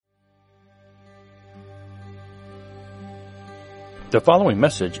The following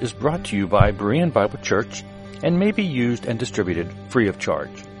message is brought to you by Berean Bible Church and may be used and distributed free of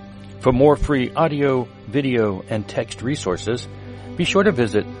charge. For more free audio, video, and text resources, be sure to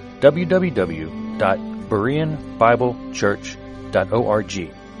visit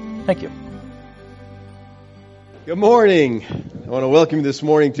www.bereanbiblechurch.org. Thank you. Good morning. I want to welcome you this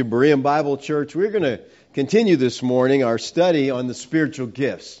morning to Berean Bible Church. We're going to continue this morning our study on the spiritual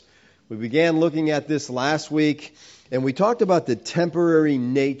gifts. We began looking at this last week, and we talked about the temporary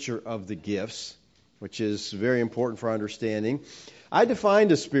nature of the gifts, which is very important for our understanding. I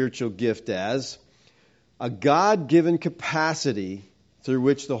defined a spiritual gift as a God-given capacity through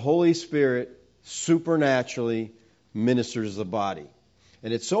which the Holy Spirit supernaturally ministers the body.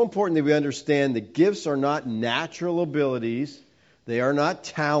 And it's so important that we understand the gifts are not natural abilities. They are not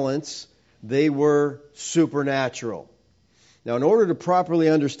talents. They were supernatural. Now, in order to properly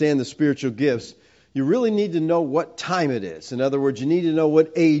understand the spiritual gifts, you really need to know what time it is. In other words, you need to know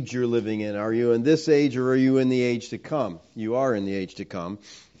what age you're living in. Are you in this age or are you in the age to come? You are in the age to come.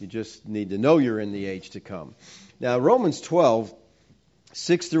 You just need to know you're in the age to come. Now, Romans 12,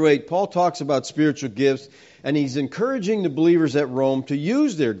 6 through 8, Paul talks about spiritual gifts, and he's encouraging the believers at Rome to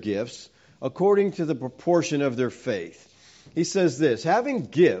use their gifts according to the proportion of their faith. He says this, having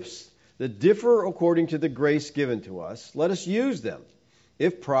gifts that differ according to the grace given to us, let us use them.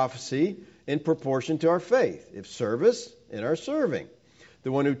 If prophecy, in proportion to our faith. If service, in our serving.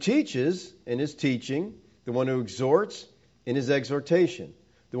 The one who teaches, in his teaching. The one who exhorts, in his exhortation.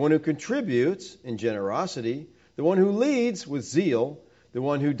 The one who contributes, in generosity. The one who leads, with zeal. The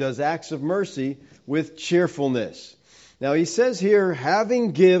one who does acts of mercy, with cheerfulness. Now he says here,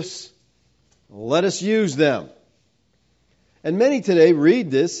 having gifts, let us use them. And many today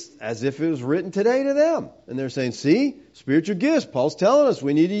read this as if it was written today to them. And they're saying, see, spiritual gifts. Paul's telling us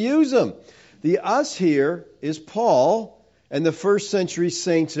we need to use them. The us here is Paul and the first century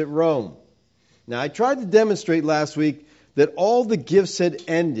saints at Rome. Now, I tried to demonstrate last week that all the gifts had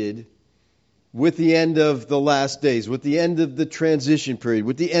ended with the end of the last days, with the end of the transition period,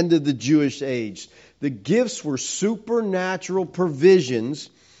 with the end of the Jewish age. The gifts were supernatural provisions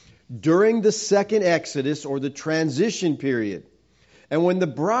during the second Exodus or the transition period. And when the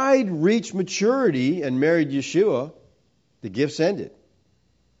bride reached maturity and married Yeshua, the gifts ended.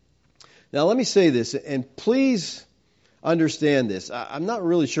 Now let me say this, and please understand this. I'm not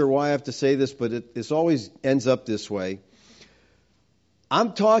really sure why I have to say this, but this always ends up this way.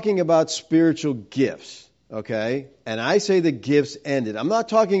 I'm talking about spiritual gifts, okay? And I say the gifts ended. I'm not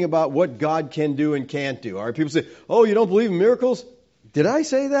talking about what God can do and can't do. All right, people say, oh, you don't believe in miracles? Did I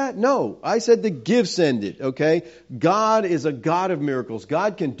say that? No. I said the gifts ended, okay? God is a God of miracles.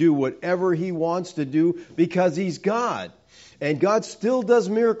 God can do whatever He wants to do because He's God. And God still does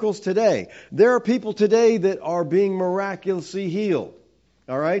miracles today. There are people today that are being miraculously healed.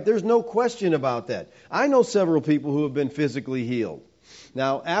 All right? There's no question about that. I know several people who have been physically healed.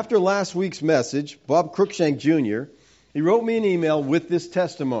 Now, after last week's message, Bob Cruikshank Jr., he wrote me an email with this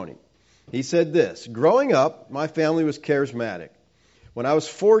testimony. He said this, growing up, my family was charismatic. When I was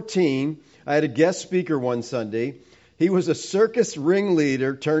 14, I had a guest speaker one Sunday. He was a circus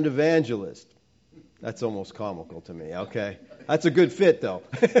ringleader turned evangelist. That's almost comical to me, okay? That's a good fit, though.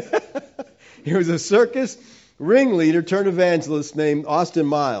 He was a circus ringleader turned evangelist named Austin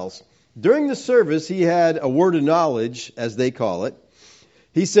Miles. During the service, he had a word of knowledge, as they call it.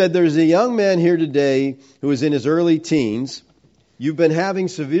 He said, there's a young man here today who is in his early teens. You've been having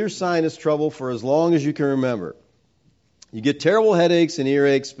severe sinus trouble for as long as you can remember. You get terrible headaches and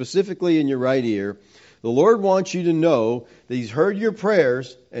earaches, specifically in your right ear. The Lord wants you to know that He's heard your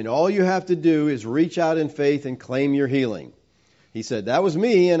prayers, and all you have to do is reach out in faith and claim your healing. He said, that was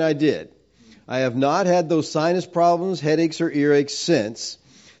me, and I did. I have not had those sinus problems, headaches, or earaches since.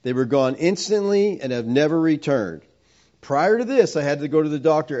 They were gone instantly and have never returned. Prior to this, I had to go to the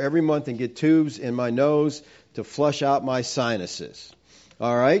doctor every month and get tubes in my nose to flush out my sinuses.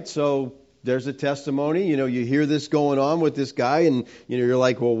 All right, so there's a testimony. You know, you hear this going on with this guy, and you're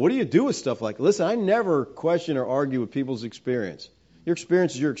like, well, what do you do with stuff like that? Listen, I never question or argue with people's experience. Your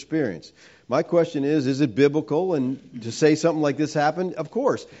experience is your experience. My question is it biblical? And to say something like this happened? Of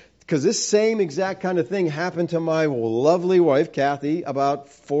course. Because this same exact kind of thing happened to my lovely wife, Kathy, about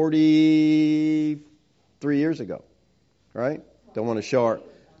 43 years ago. Right? Don't want to show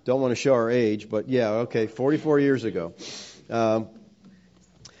our age, but yeah, okay, 44 years ago.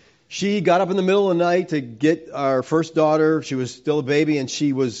 She got up in the middle of the night to get our first daughter. She was still a baby, and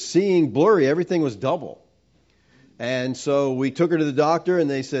she was seeing blurry. Everything was double. And so we took her to the doctor, and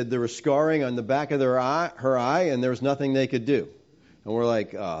they said there was scarring on the back of her eye, and there was nothing they could do. And we're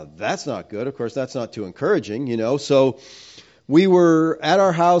like, that's not good. Of course, that's not too encouraging, So We were at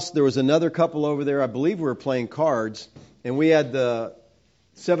our house. There was another couple over there. I believe we were playing cards, and we had the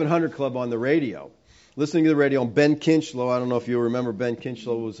 700 Club on the radio. Listening to the radio, and Ben Kinchlow, I don't know if you remember, Ben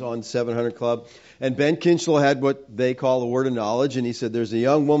Kinchlow was on 700 Club, and Ben Kinchlow had what they call the word of knowledge, and he said there's a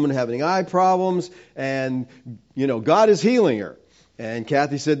young woman having eye problems, and, God is healing her. And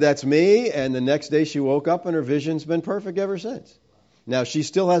Kathy said, that's me, and the next day she woke up, and her vision's been perfect ever since. Now, she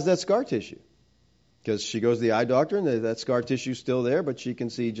still has that scar tissue, because she goes to the eye doctor, and that scar tissue's still there, but she can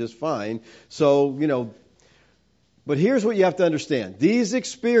see just fine. So, but here's what you have to understand. These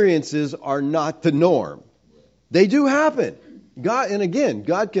experiences are not the norm. They do happen. God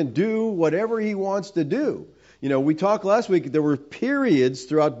can do whatever He wants to do. We talked last week, there were periods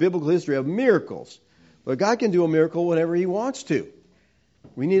throughout biblical history of miracles. But God can do a miracle whenever He wants to.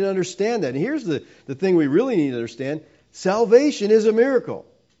 We need to understand that. And here's the thing we really need to understand. Salvation is a miracle.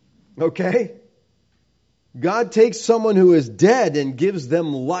 Okay? God takes someone who is dead and gives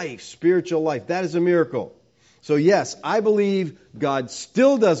them life, spiritual life. That is a miracle. So yes, I believe God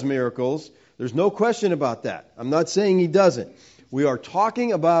still does miracles. There's no question about that. I'm not saying He doesn't. We are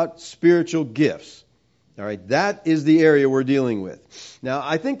talking about spiritual gifts. All right, that is the area we're dealing with. Now,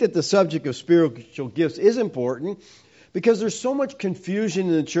 I think that the subject of spiritual gifts is important because there's so much confusion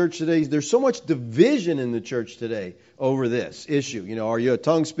in the church today. There's so much division in the church today over this issue. Are you a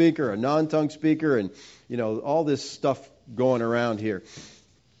tongue speaker, a non-tongue speaker, and, all this stuff going around here.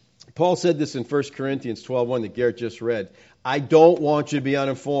 Paul said this in 1 Corinthians 12:1 that Garrett just read. I don't want you to be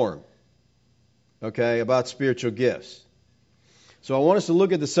uninformed, about spiritual gifts. So I want us to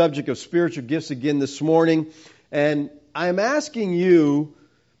look at the subject of spiritual gifts again this morning. And I'm asking you,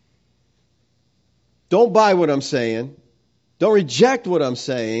 don't buy what I'm saying. Don't reject what I'm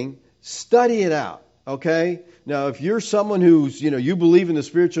saying. Study it out, okay? Now, if you're someone who's, you believe in the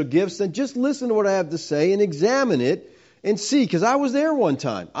spiritual gifts, then just listen to what I have to say and examine it. And see, because I was there one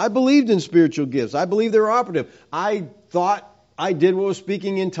time. I believed in spiritual gifts. I believed they were operative. I thought I did what was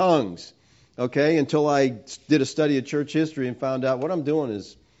speaking in tongues. Until I did a study of church history and found out what I'm doing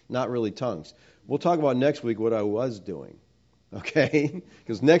is not really tongues. We'll talk about next week what I was doing.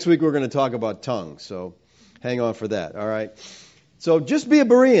 Because next week we're going to talk about tongues. So hang on for that. All right. So just be a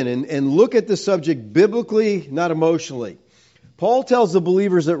Berean and look at the subject biblically, not emotionally. Paul tells the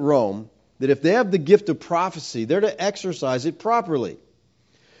believers at Rome that if they have the gift of prophecy, they're to exercise it properly.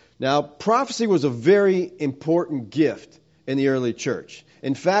 Now, prophecy was a very important gift in the early church.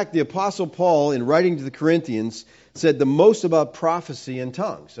 In fact, the Apostle Paul, in writing to the Corinthians, said the most about prophecy and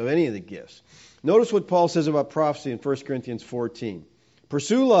tongues of any of the gifts. Notice what Paul says about prophecy in 1 Corinthians 14.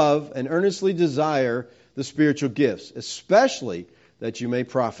 Pursue love and earnestly desire the spiritual gifts, especially that you may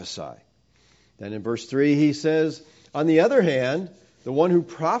prophesy. Then in verse 3 he says, on the other hand, the one who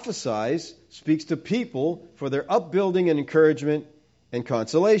prophesies speaks to people for their upbuilding and encouragement and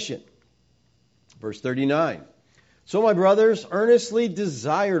consolation. Verse 39. So, my brothers, earnestly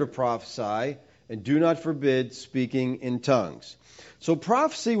desire to prophesy and do not forbid speaking in tongues. So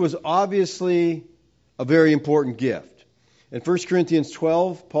prophecy was obviously a very important gift. In 1 Corinthians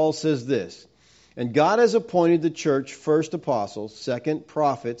 12, Paul says this, and God has appointed the church first apostles, second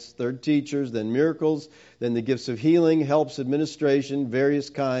prophets, third teachers, then miracles, then the gifts of healing, helps, administration, various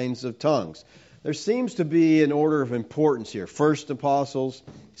kinds of tongues. There seems to be an order of importance here. First apostles,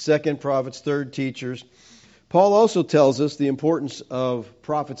 second prophets, third teachers. Paul also tells us the importance of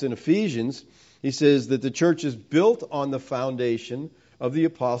prophets in Ephesians. He says that the church is built on the foundation of the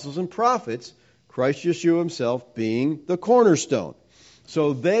apostles and prophets, Christ Yeshua Himself being the cornerstone.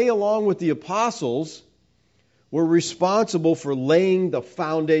 So they, along with the apostles, were responsible for laying the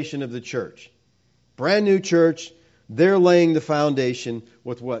foundation of the church. Brand new church, they're laying the foundation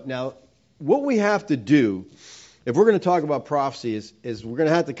with what? Now, what we have to do, if we're going to talk about prophecy, is we're going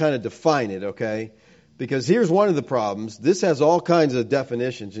to have to kind of define it, okay? Because here's one of the problems. This has all kinds of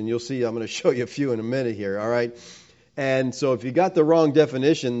definitions, and you'll see I'm going to show you a few in a minute here, all right? And so if you got the wrong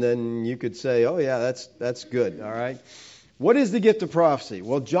definition, then you could say, oh yeah, that's good, all right? What is the gift of prophecy?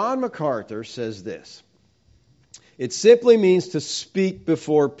 Well, John MacArthur says this. It simply means to speak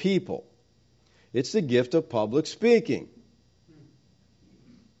before people. It's the gift of public speaking.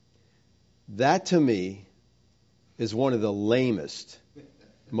 That, to me, is one of the lamest,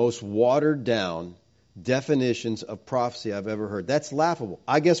 most watered down definitions of prophecy I've ever heard. That's laughable.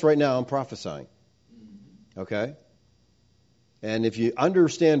 I guess right now I'm prophesying. Okay? And if you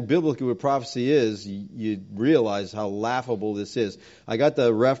understand biblically what prophecy is, you realize how laughable this is. I got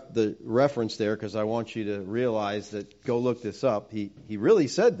the reference there because I want you to realize that, go look this up. He really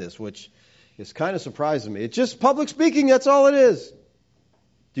said this, which is kind of surprising me. It's just public speaking, that's all it is.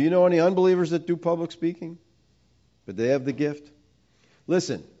 Do you know any unbelievers that do public speaking? but they have the gift.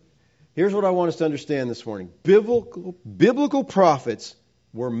 Listen, here's what I want us to understand this morning. Biblical prophets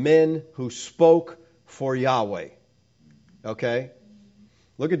were men who spoke for Yahweh. Okay?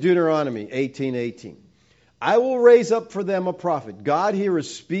 Look at Deuteronomy 18:18. I will raise up for them a prophet. God here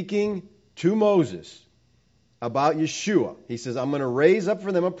is speaking to Moses about Yeshua. He says, I'm going to raise up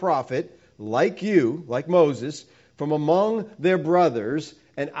for them a prophet like you, like Moses, from among their brothers,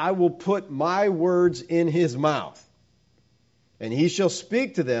 and I will put my words in his mouth. And he shall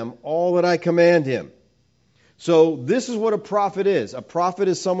speak to them all that I command him. So this is what a prophet is. A prophet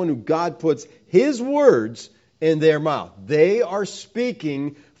is someone who God puts his words in their mouth. They are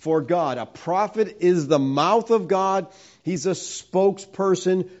speaking for God. A prophet is the mouth of God. He's a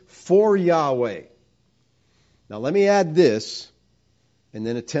spokesperson for Yahweh. Now let me add this and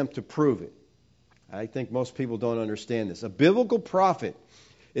then attempt to prove it. I think most people don't understand this. A biblical prophet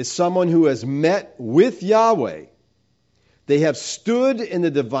is someone who has met with Yahweh. They have stood in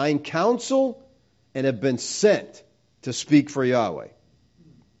the divine council and have been sent to speak for Yahweh.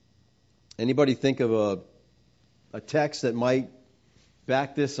 Anybody think of a text that might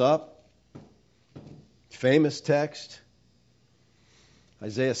back this up? Famous text.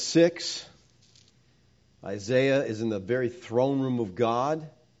 Isaiah 6. Isaiah is in the very throne room of God,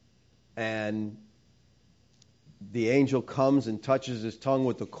 and the angel comes and touches his tongue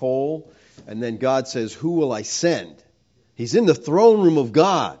with the coal, and then God says, who will I send? He's in the throne room of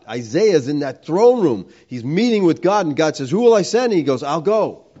God. Isaiah's in that throne room. He's meeting with God, and God says, who will I send? And he goes, I'll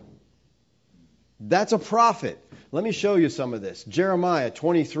go. That's a prophet. Let me show you some of this. Jeremiah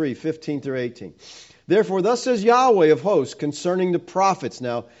 23:15-18. Therefore, thus says Yahweh of hosts concerning the prophets.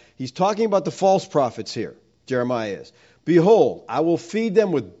 Now, he's talking about the false prophets here. Jeremiah is. Behold, I will feed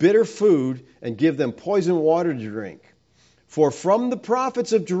them with bitter food and give them poisoned water to drink. For from the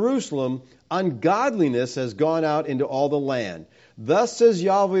prophets of Jerusalem, ungodliness has gone out into all the land. Thus says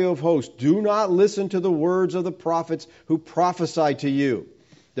Yahweh of hosts, do not listen to the words of the prophets who prophesy to you.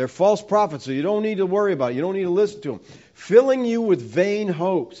 They're false prophets, so you don't need to worry about it. You don't need to listen to them. Filling you with vain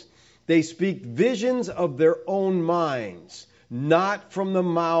hopes. They speak visions of their own minds, not from the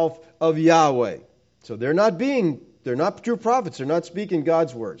mouth of Yahweh. So they're not true prophets. They're not speaking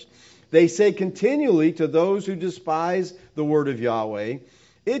God's words. They say continually to those who despise the word of Yahweh,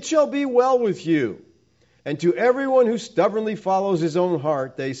 it shall be well with you. And to everyone who stubbornly follows his own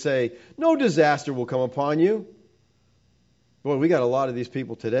heart, they say, no disaster will come upon you. Boy, we got a lot of these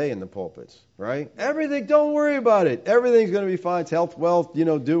people today in the pulpits, right? Everything, don't worry about it. Everything's going to be fine. It's health, wealth,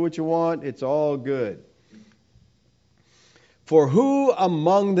 do what you want. It's all good. For who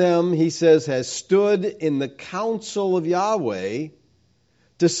among them, he says, has stood in the counsel of Yahweh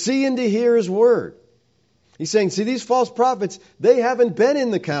to see and to hear his word? He's saying, see, these false prophets, they haven't been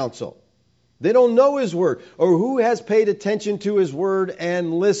in the council. They don't know his word. Or who has paid attention to his word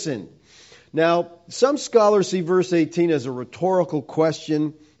and listened? Now, some scholars see verse 18 as a rhetorical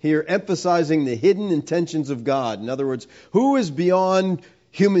question here, emphasizing the hidden intentions of God. In other words, who is beyond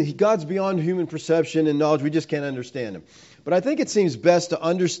human? God's beyond human perception and knowledge. We just can't understand him. But I think it seems best to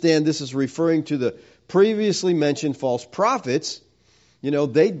understand this is referring to the previously mentioned false prophets.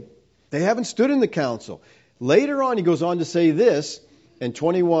 They haven't stood in the council. Later on, he goes on to say this in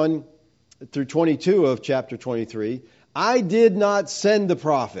 21 through 22 of chapter 23. I did not send the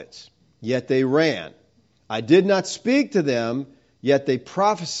prophets, yet they ran. I did not speak to them, yet they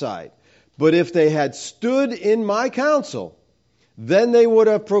prophesied. But if they had stood in my counsel, then they would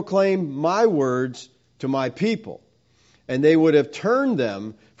have proclaimed my words to my people, and they would have turned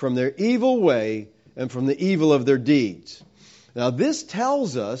them from their evil way and from the evil of their deeds. Now this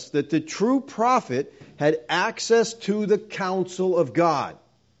tells us that the true prophet had access to the counsel of God,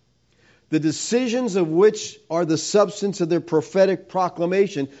 the decisions of which are the substance of their prophetic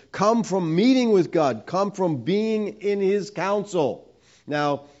proclamation come from meeting with God, come from being in his counsel.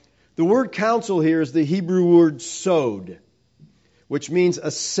 Now, the word counsel here is the Hebrew word sod, which means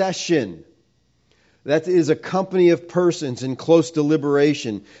a session. That is a company of persons in close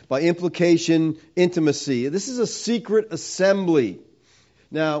deliberation, by implication, intimacy. This is a secret assembly.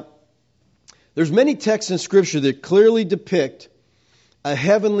 Now, there's many texts in Scripture that clearly depict a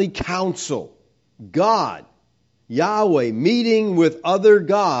heavenly council. God, Yahweh, meeting with other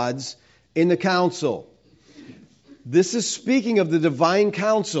gods in the council. This is speaking of the divine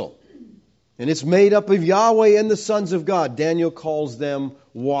council. And it's made up of Yahweh and the sons of God. Daniel calls them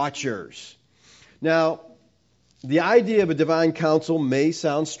watchers. Now, the idea of a divine council may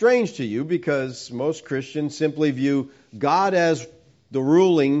sound strange to you because most Christians simply view God as the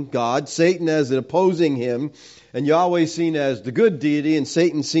ruling God, Satan as opposing him, and Yahweh seen as the good deity and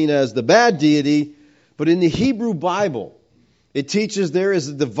Satan seen as the bad deity. But in the Hebrew Bible, it teaches there is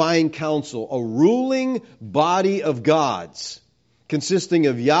a divine council, a ruling body of gods, consisting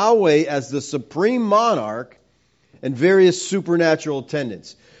of Yahweh as the supreme monarch and various supernatural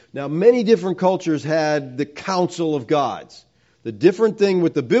attendants. Now, many different cultures had the council of gods. The different thing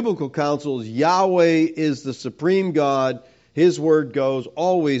with the biblical council is Yahweh is the supreme God. His word goes,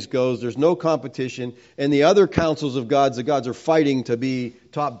 always goes. There's no competition. And the other councils of gods, the gods are fighting to be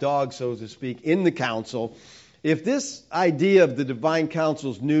top dog, so to speak, in the council. If this idea of the divine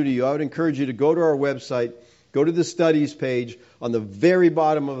council is new to you, I would encourage you to go to our website, go to the studies page. On the very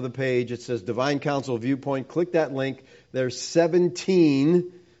bottom of the page, it says Divine Council Viewpoint. Click that link. There's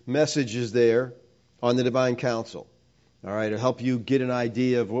 17 messages there on the divine council. All right, it'll help you get an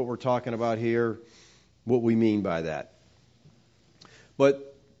idea of what we're talking about here, what we mean by that.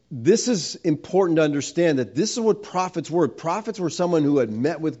 But this is important to understand that this is what prophets were. Prophets were someone who had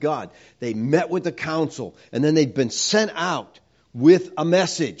met with God. They met with the council, and then they'd been sent out with a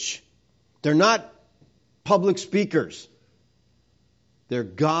message. They're not public speakers. They're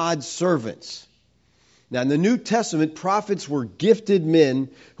God's servants. Now, in the New Testament, prophets were gifted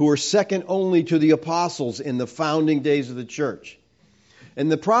men who were second only to the apostles in the founding days of the church. And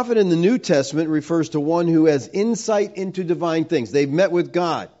the prophet in the New Testament refers to one who has insight into divine things. They've met with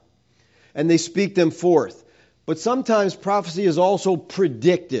God, and they speak them forth. But sometimes prophecy is also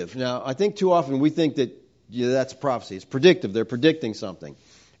predictive. Now, I think too often we think that that's prophecy. It's predictive. They're predicting something.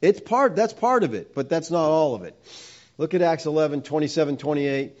 That's part of it, but that's not all of it. Look at Acts 11, 27,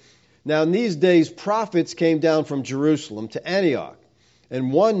 28. Now, in these days, prophets came down from Jerusalem to Antioch,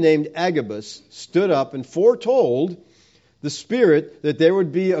 and one named Agabus stood up and foretold the Spirit that there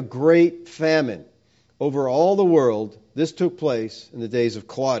would be a great famine over all the world. This took place in the days of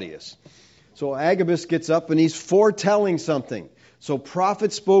Claudius. So Agabus gets up and he's foretelling something. So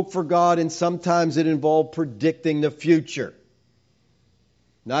prophets spoke for God, and sometimes it involved predicting the future.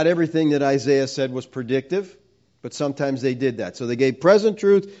 Not everything that Isaiah said was predictive, but sometimes they did that. So they gave present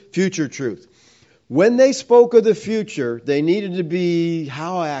truth, future truth. When they spoke of the future, they needed to be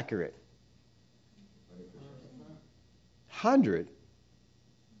how accurate? 100%?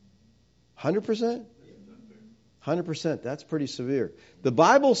 100%. That's pretty severe. The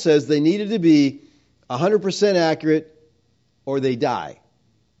Bible says they needed to be 100% accurate or they die.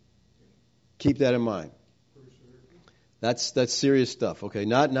 Keep that in mind. That's serious stuff, okay?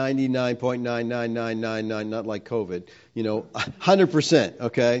 Not 99.99999, not like COVID. 100%,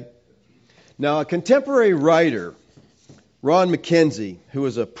 okay? Now, a contemporary writer, Ron McKenzie, who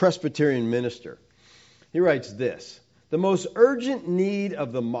was a Presbyterian minister, he writes this: the most urgent need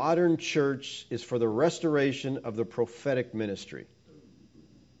of the modern church is for the restoration of the prophetic ministry.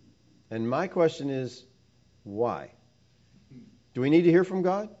 And my question is, why? Do we need to hear from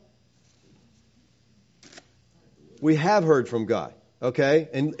God? We have heard from God, okay?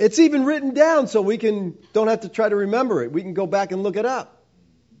 And it's even written down so we don't have to try to remember it. We can go back and look it up.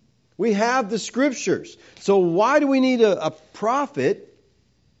 We have the Scriptures. So why do we need a prophet?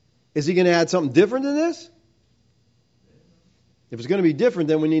 Is he going to add something different than this? If it's going to be different,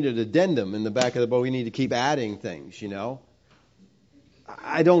 then we need an addendum in the back of the book. We need to keep adding things,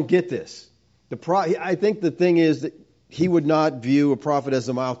 I don't get this. I think the thing is that he would not view a prophet as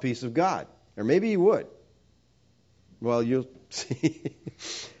the mouthpiece of God. Or maybe he would. Well, you'll see.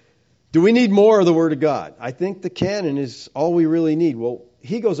 Do we need more of the Word of God? I think the canon is all we really need. Well,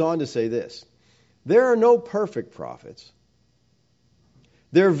 he goes on to say this: there are no perfect prophets.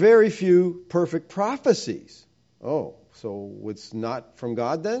 There are very few perfect prophecies. Oh, so it's not from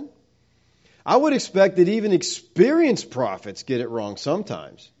God then? I would expect that even experienced prophets get it wrong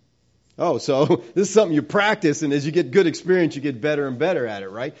sometimes. Oh, so this is something you practice, and as you get good experience, you get better and better at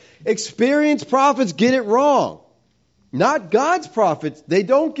it, right? Experienced prophets get it wrong. Not God's prophets. They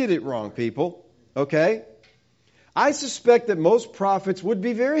don't get it wrong, people. Okay? I suspect that most prophets would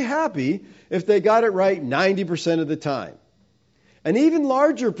be very happy if they got it right 90% of the time. An even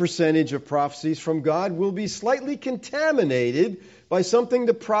larger percentage of prophecies from God will be slightly contaminated by something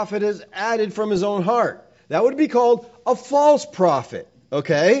the prophet has added from his own heart. That would be called a false prophet.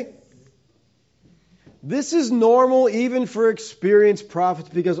 Okay? This is normal even for experienced prophets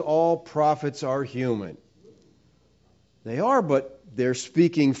because all prophets are human. They are, but they're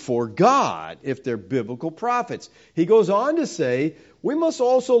speaking for God if they're biblical prophets. He goes on to say, we must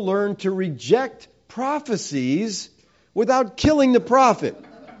also learn to reject prophecies without killing the prophet.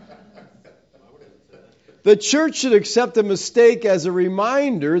 The church should accept a mistake as a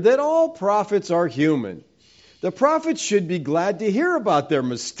reminder that all prophets are human. The prophets should be glad to hear about their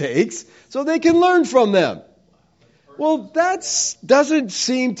mistakes so they can learn from them. Well, that doesn't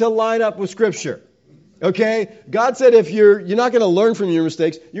seem to line up with Scripture. Okay? God said if you're not going to learn from your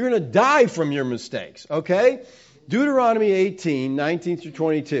mistakes, you're going to die from your mistakes. Okay? Deuteronomy 18, 19 through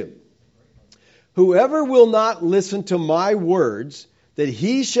 22. Whoever will not listen to my words, that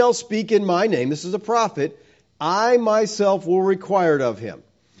he shall speak in my name, this is a prophet, I myself will require it of him.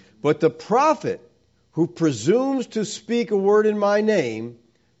 But the prophet who presumes to speak a word in my name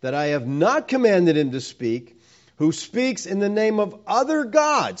that I have not commanded him to speak, who speaks in the name of other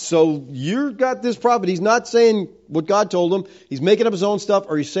gods. So you've got this prophet. He's not saying what God told him. He's making up his own stuff,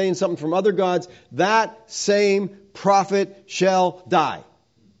 or he's saying something from other gods. That same prophet shall die.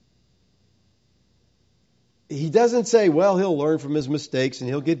 He doesn't say, well, he'll learn from his mistakes and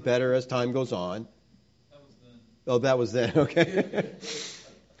he'll get better as time goes on. That was then. Okay.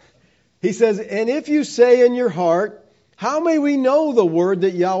 He says, and if you say in your heart, how may we know the word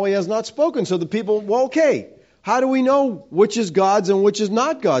that Yahweh has not spoken? So the people, well, okay, how do we know which is God's and which is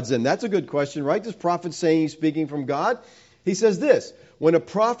not God's then? That's a good question, right? This prophet saying he's speaking from God. He says this, when a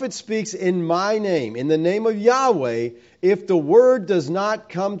prophet speaks in my name, in the name of Yahweh, if the word does not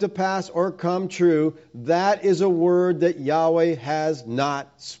come to pass or come true, that is a word that Yahweh has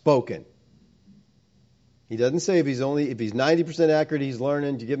not spoken. He doesn't say if he's 90% accurate, he's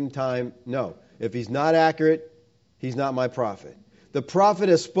learning, to give him time. No. If he's not accurate, he's not my prophet. The prophet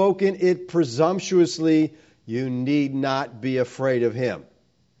has spoken it presumptuously. You need not be afraid of him.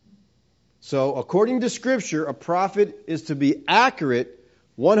 So, according to Scripture, a prophet is to be accurate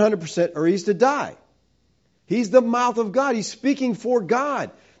 100% or he's to die. He's the mouth of God. He's speaking for God.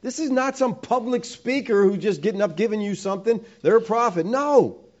 This is not some public speaker who's just getting up giving you something. They're a prophet.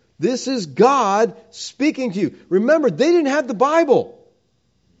 No. This is God speaking to you. Remember, they didn't have the Bible.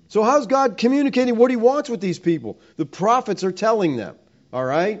 So how's God communicating what he wants with these people? The prophets are telling them. All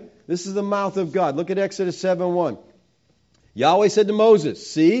right? This is the mouth of God. Look at Exodus 7:1. Yahweh said to Moses,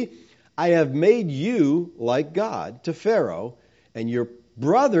 see, I have made you like God to Pharaoh, and your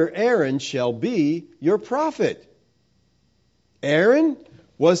brother Aaron shall be your prophet. Aaron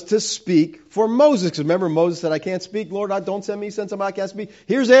was to speak for Moses. Because remember, Moses said, I can't speak, Lord, don't send me, send somebody I can't speak.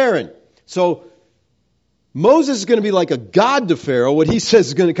 Here's Aaron. So Moses is going to be like a god to Pharaoh. What he says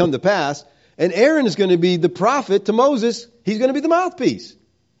is going to come to pass. And Aaron is going to be the prophet to Moses. He's going to be the mouthpiece.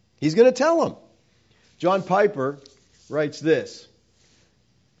 He's going to tell him. John Piper writes this.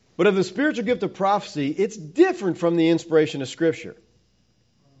 But of the spiritual gift of prophecy, it's different from the inspiration of Scripture.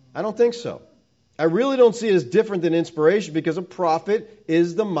 I don't think so. I really don't see it as different than inspiration because a prophet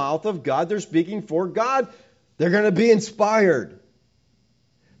is the mouth of God. They're speaking for God. They're going to be inspired.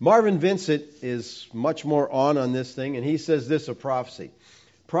 Marvin Vincent is much more on this thing, and he says this of prophecy.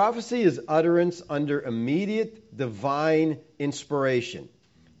 Prophecy is utterance under immediate divine inspiration,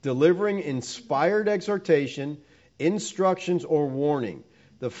 delivering inspired exhortation, instructions, or warning.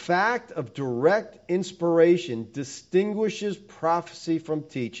 The fact of direct inspiration distinguishes prophecy from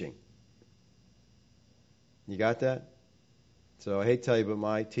teaching. You got that? So I hate to tell you, but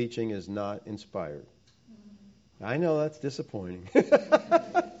my teaching is not inspired. I know that's disappointing.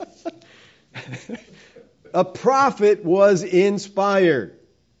 A prophet was inspired.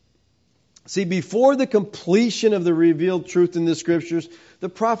 See, before the completion of the revealed truth in the Scriptures, the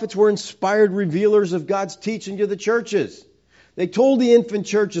prophets were inspired revealers of God's teaching to the churches. They told the infant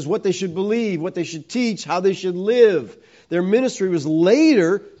churches what they should believe, what they should teach, how they should live. Their ministry was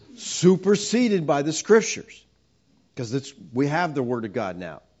later superseded by the Scriptures. Because we have the Word of God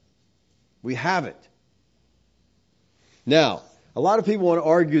now. We have it. Now, a lot of people want to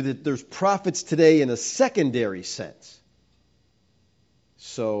argue that there's prophets today in a secondary sense.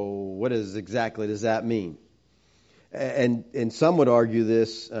 So what exactly does that mean? And some would argue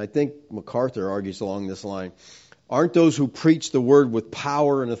this, and I think MacArthur argues along this line. Aren't those who preach the Word with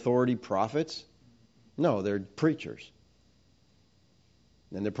power and authority prophets? No, they're preachers.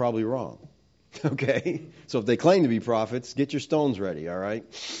 And they're probably wrong. Okay? So if they claim to be prophets, get your stones ready, all right?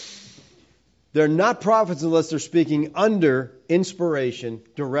 They're not prophets unless they're speaking under inspiration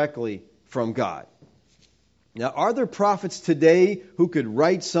directly from God. Now, are there prophets today who could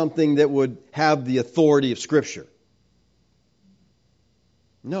write something that would have the authority of Scripture?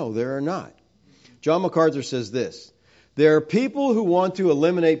 No, there are not. John MacArthur says this. There are people who want to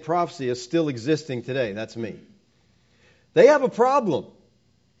eliminate prophecy as still existing today. That's me. They have a problem.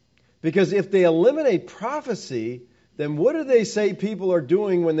 Because if they eliminate prophecy, then what do they say people are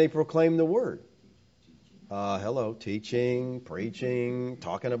doing when they proclaim the Word? Teaching, preaching,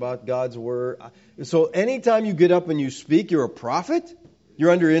 talking about God's Word. So anytime you get up and you speak, you're a prophet?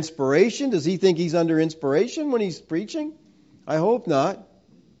 You're under inspiration? Does he think he's under inspiration when he's preaching? I hope not.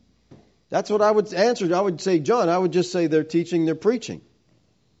 That's what I would answer. I would say, John, I would just say they're teaching, they're preaching.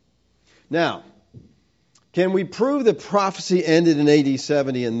 Now, Can we prove that prophecy ended in AD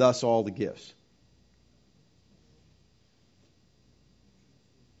 70 and thus all the gifts?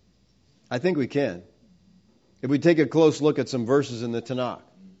 I think we can. If we take a close look at some verses in the Tanakh.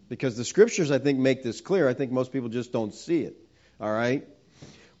 Because the scriptures, I think, make this clear. I think most people just don't see it. All right?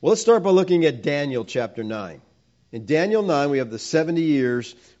 Well, let's start by looking at Daniel chapter 9. In Daniel 9, we have the 70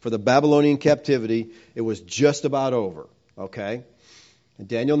 years for the Babylonian captivity. It was just about over. Okay? In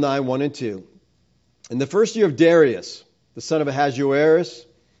Daniel 9, 1 and 2. In the first year of Darius, the son of Ahasuerus,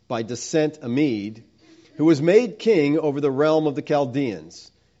 by descent a Mede, who was made king over the realm of the Chaldeans.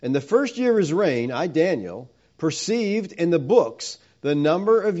 In the first year of his reign, I, Daniel, perceived in the books the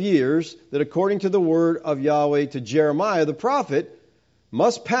number of years that according to the word of Yahweh to Jeremiah the prophet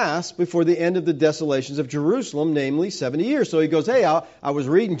must pass before the end of the desolations of Jerusalem, namely 70 years. So he goes, hey, I was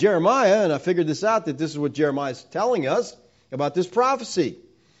reading Jeremiah and I figured this out, that this is what Jeremiah is telling us about this prophecy.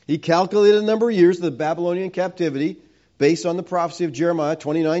 He calculated the number of years of the Babylonian captivity based on the prophecy of Jeremiah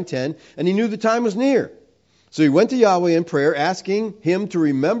 29:10, and he knew the time was near. So he went to Yahweh in prayer, asking him to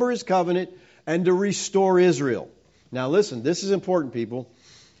remember his covenant and to restore Israel. Now listen, this is important, people.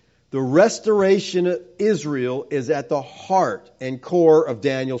 The restoration of Israel is at the heart and core of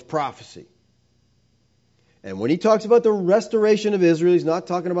Daniel's prophecy. And when he talks about the restoration of Israel, he's not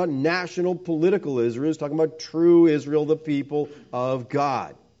talking about national political Israel. He's talking about true Israel, the people of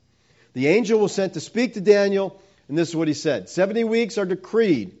God. The angel was sent to speak to Daniel, and this is what he said. 70 weeks are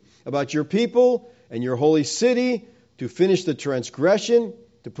decreed about your people and your holy city to finish the transgression,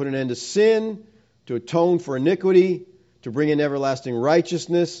 to put an end to sin, to atone for iniquity, to bring in everlasting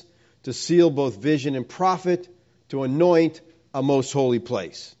righteousness, to seal both vision and prophet, to anoint a most holy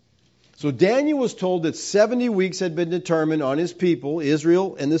place. So Daniel was told that 70 weeks had been determined on his people,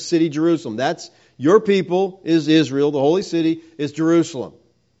 Israel, and the city Jerusalem. That's your people is Israel, the holy city is Jerusalem.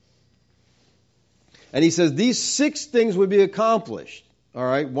 And he says these 6 things would be accomplished, all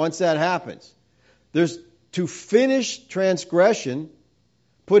right, once that happens. There's to finish transgression,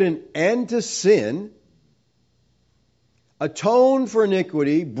 put an end to sin, atone for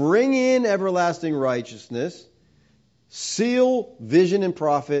iniquity, bring in everlasting righteousness, seal vision and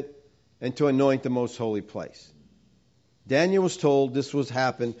prophet, and to anoint the most holy place. Daniel was told this was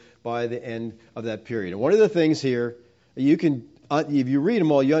happen by the end of that period. And one of the things here, you can, if you read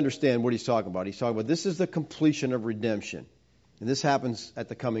them all, you understand what he's talking about. He's talking about this is the completion of redemption. And this happens at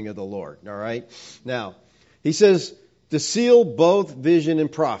the coming of the Lord. All right? Now, he says to seal both vision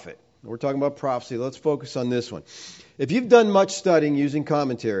and prophet. We're talking about prophecy. Let's focus on this one. If you've done much studying using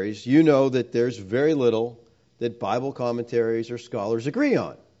commentaries, you know that there's very little that Bible commentaries or scholars agree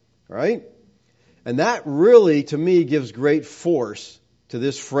on. Right? And that really, to me, gives great force to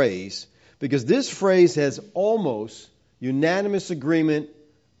this phrase, because this phrase has almost unanimous agreement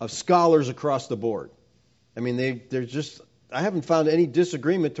of scholars across the board. I mean, they're just, I haven't found any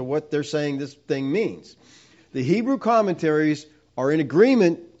disagreement to what they're saying this thing means. The Hebrew commentaries are in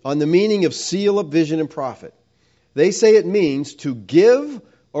agreement on the meaning of seal of vision and prophet. They say it means to give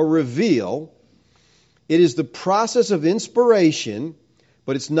or reveal. It is the process of inspiration.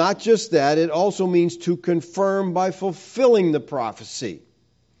 But it's not just that, it also means to confirm by fulfilling the prophecy.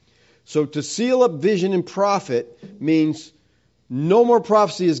 So to seal up vision and prophet means no more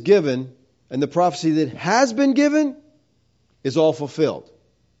prophecy is given, and the prophecy that has been given is all fulfilled.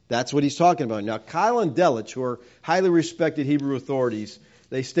 That's what he's talking about. Now, Keil and Delitzsch, who are highly respected Hebrew authorities,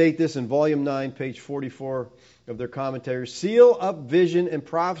 they state this in volume 9, page 44 of their commentary. Seal up vision and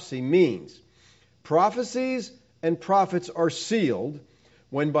prophecy means prophecies and prophets are sealed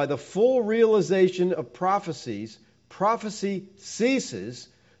when by the full realization of prophecies, prophecy ceases,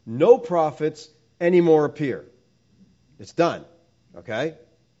 no prophets anymore appear. It's done. Okay?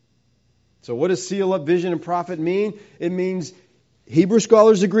 So what does seal up vision and prophet mean? It means, Hebrew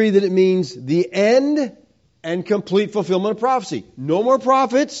scholars agree that it means the end and complete fulfillment of prophecy. No more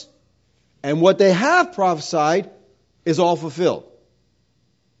prophets, and what they have prophesied is all fulfilled.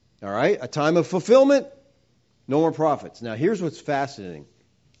 All right? A time of fulfillment, no more prophets. Now here's what's fascinating.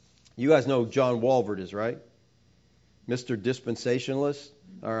 You guys know who John Walvoord is, right? Mr. Dispensationalist.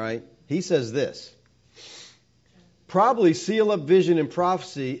 All right. He says this. Probably seal up vision and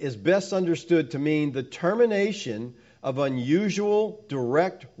prophecy is best understood to mean the termination of unusual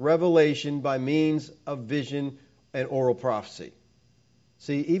direct revelation by means of vision and oral prophecy.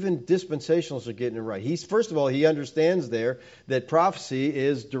 See, even dispensationalists are getting it right. First of all, he understands there that prophecy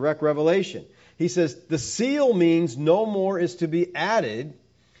is direct revelation. He says the seal means no more is to be added,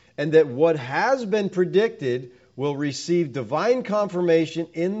 and that what has been predicted will receive divine confirmation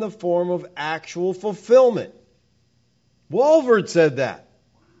in the form of actual fulfillment. Walvoord said that.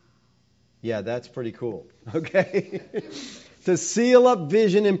 Yeah, that's pretty cool. Okay? To seal up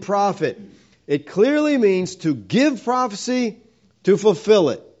vision and prophet. It clearly means to give prophecy, to fulfill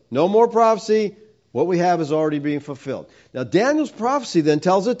it. No more prophecy. What we have is already being fulfilled. Now, Daniel's prophecy then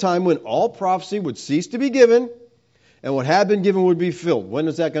tells a time when all prophecy would cease to be given and what had been given would be filled. When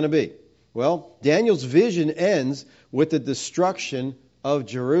is that going to be? Well, Daniel's vision ends with the destruction of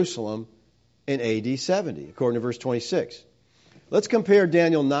Jerusalem in AD 70, according to verse 26. Let's compare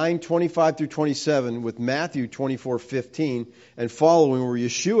Daniel 9:25 through 27 with Matthew 24:15 and following, where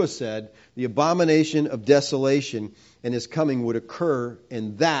Yeshua said the abomination of desolation and his coming would occur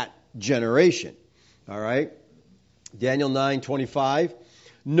in that generation. All right? Daniel 9:25.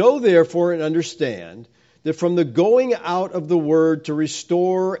 Know therefore and understand that from the going out of the word to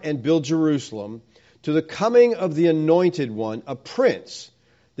restore and build Jerusalem to the coming of the Anointed One, a prince,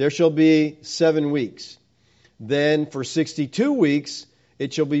 there shall be 7 weeks. Then for 62 weeks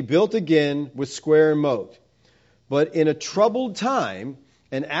it shall be built again with square and moat. But in a troubled time,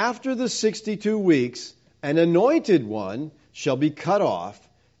 and after the 62 weeks, an anointed one shall be cut off,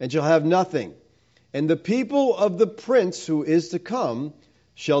 and shall have nothing. And the people of the prince who is to come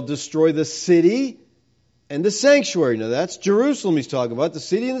shall destroy the city and the sanctuary. Now that's Jerusalem he's talking about, the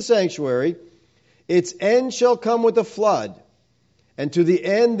city and the sanctuary. Its end shall come with a flood, and to the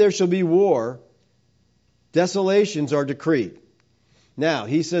end there shall be war. Desolations are decreed. Now,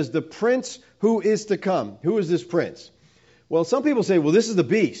 he says the prince who is to come. Who is this prince? Well, some people say, well, this is the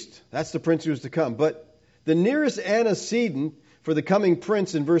beast. That's the prince who is to come. But the nearest antecedent for the coming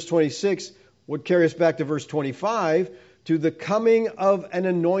prince in verse 26 would carry us back to verse 25, to the coming of an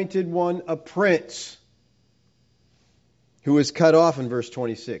anointed one, a prince, who is cut off in verse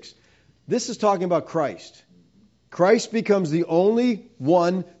 26. This is talking about Christ. Christ becomes the only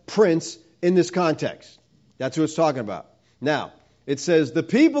one prince in this context. That's what it's talking about. Now, it says the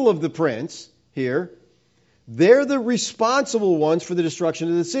people of the prince here, they're the responsible ones for the destruction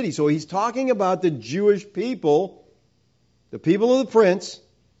of the city. So he's talking about the Jewish people, the people of the prince,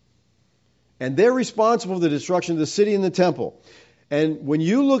 and they're responsible for the destruction of the city and the temple. And when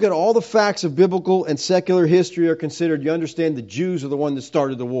you look at all the facts of biblical and secular history are considered, you understand the Jews are the one that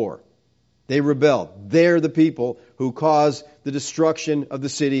started the war. They rebelled. They're the people who caused the destruction of the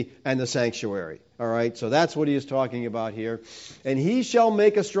city and the sanctuary. All right, so that's what he is talking about here. And he shall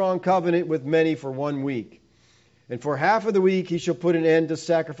make a strong covenant with many for 1 week. And for half of the week he shall put an end to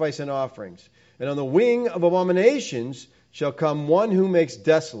sacrifice and offerings. And on the wing of abominations shall come one who makes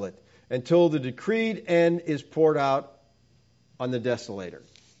desolate, until the decreed end is poured out on the desolator.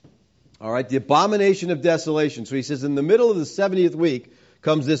 All right, the abomination of desolation. So he says in the middle of the 70th week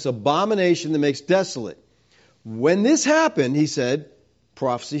comes this abomination that makes desolate. When this happened, he said,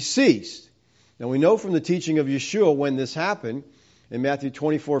 prophecy ceased. Now we know from the teaching of Yeshua when this happened, in Matthew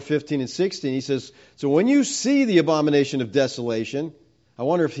 24:15 and 16, he says, so when you see the abomination of desolation, I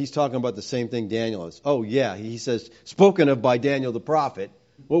wonder if he's talking about the same thing Daniel is. Oh yeah, he says, spoken of by Daniel the prophet,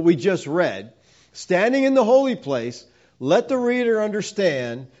 what we just read, standing in the holy place, let the reader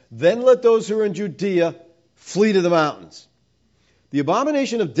understand, then let those who are in Judea flee to the mountains. The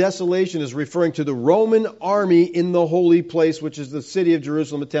abomination of desolation is referring to the Roman army in the holy place, which is the city of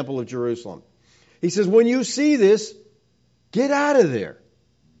Jerusalem, the temple of Jerusalem. He says, when you see this, get out of there.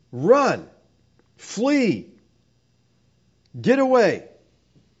 Run. Flee. Get away.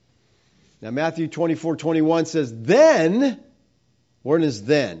 Now Matthew 24:21 says, then, when is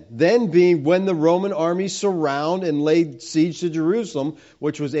then? Then being when the Roman armies surround and laid siege to Jerusalem,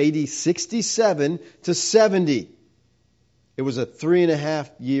 which was AD 67 to 70. It was a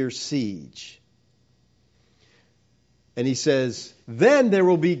 3.5-year siege. And he says, then there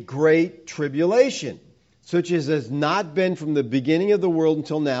will be great tribulation, such as has not been from the beginning of the world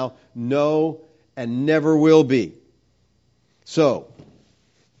until now, no, and never will be. So,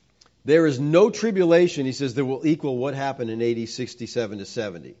 there is no tribulation, he says, that will equal what happened in AD 67 to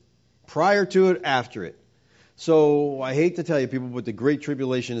 70. Prior to it, after it. So, I hate to tell you people, but the Great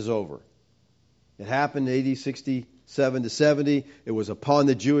Tribulation is over. It happened in AD 67 to 70. It was upon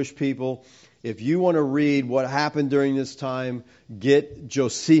the Jewish people. If you want to read what happened during this time, get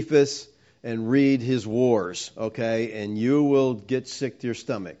Josephus and read his wars, okay? And you will get sick to your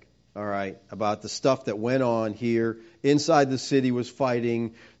stomach, all right, about the stuff that went on here. Inside the city was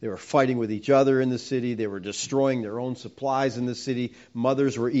fighting. They were fighting with each other in the city. They were destroying their own supplies in the city.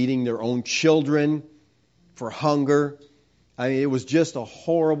 Mothers were eating their own children for hunger. I mean, it was just a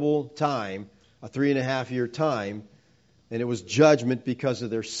horrible time, a 3.5-year time, and it was judgment because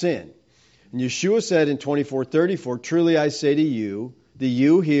of their sin. And Yeshua said in 24:34, truly I say to you, the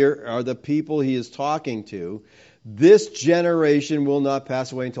you here are the people he is talking to, This generation will not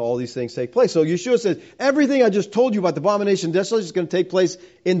pass away until all these things take place. So Yeshua says, everything I just told you about the abomination and desolation is going to take place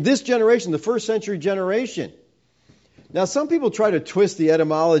in this generation, the first century generation. Now, some people try to twist the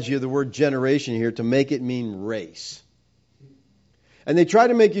etymology of the word generation here to make it mean race. And they try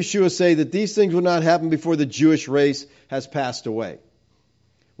to make Yeshua say that these things will not happen before the Jewish race has passed away.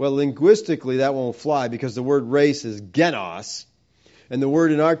 Well, linguistically, that won't fly because the word race is genos, and the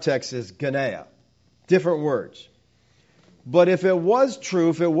word in our text is genea. Different words. But if it was true,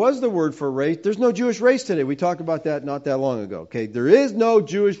 if it was the word for race, there's no Jewish race today. We talked about that not that long ago. Okay, there is no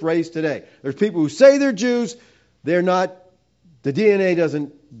Jewish race today. There's people who say they're Jews. They're not. The DNA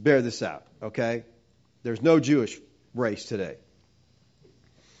doesn't bear this out. Okay, there's no Jewish race today.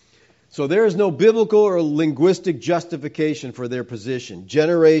 So there is no biblical or linguistic justification for their position.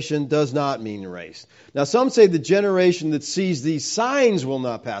 Generation does not mean race. Now, some say the generation that sees these signs will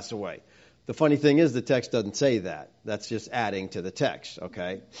not pass away. The funny thing is the text doesn't say that. That's just adding to the text,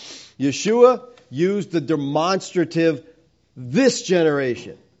 okay? Yeshua used the demonstrative this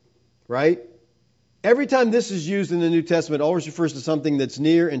generation, right? Every time this is used in the New Testament, it always refers to something that's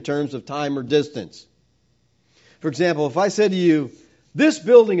near in terms of time or distance. For example, if I said to you, this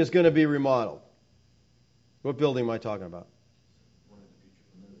building is going to be remodeled. What building am I talking about?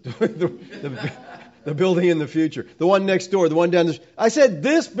 The building in the future. The one next door, the one down the street. I said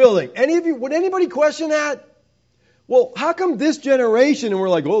this building. Would anybody question that? Well, how come this generation? And we're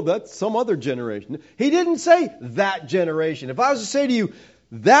like, oh, that's some other generation. He didn't say that generation. If I was to say to you,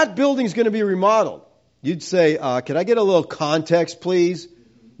 that building's going to be remodeled, you'd say, can I get a little context, please?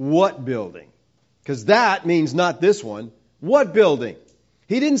 What building? Because that means not this one. What building?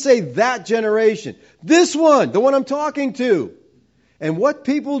 He didn't say that generation. This one, the one I'm talking to. And what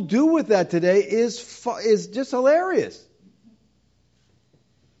people do with that today is just hilarious.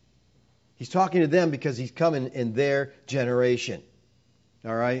 He's talking to them because he's coming in their generation.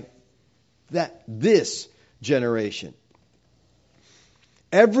 All right? This generation.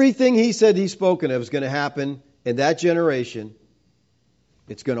 Everything he said he's spoken of is going to happen in that generation.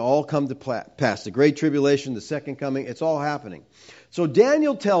 It's going to all come to pass. The Great Tribulation, the Second Coming, it's all happening. So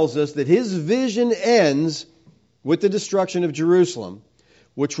Daniel tells us that his vision ends with the destruction of Jerusalem,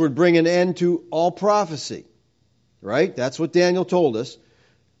 which would bring an end to all prophecy. Right? That's what Daniel told us.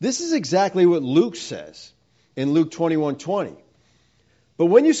 This is exactly what Luke says in Luke 21:20. But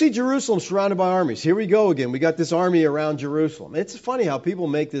when you see Jerusalem surrounded by armies, here we go again. We got this army around Jerusalem. It's funny how people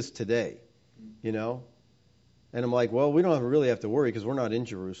make this today, you know. And I'm like, well, we don't really have to worry because we're not in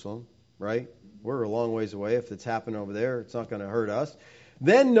Jerusalem, right? We're a long ways away. If it's happened over there, it's not going to hurt us.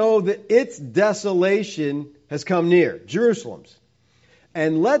 Then know that its desolation has come near, Jerusalem's.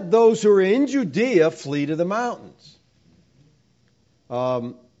 And let those who are in Judea flee to the mountains.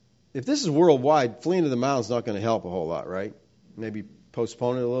 If this is worldwide, fleeing to the mountains is not going to help a whole lot, right? Maybe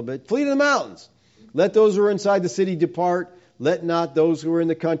postpone it a little bit. Flee to the mountains. Let those who are inside the city depart. Let not those who are in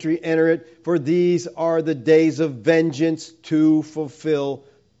the country enter it, for these are the days of vengeance to fulfill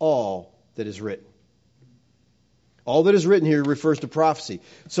all that is written. All that is written here refers to prophecy.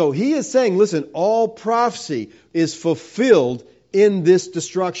 So he is saying, listen, all prophecy is fulfilled in this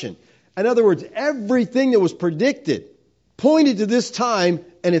destruction. In other words, everything that was predicted pointed to this time,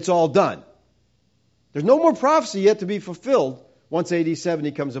 and it's all done. There's no more prophecy yet to be fulfilled once AD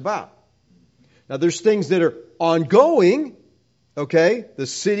 70 comes about. Now, there's things that are ongoing. Okay, the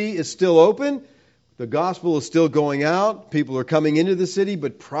city is still open. The gospel is still going out. People are coming into the city,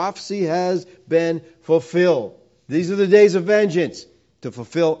 but prophecy has been fulfilled. These are the days of vengeance to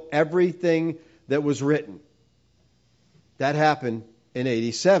fulfill everything that was written. That happened in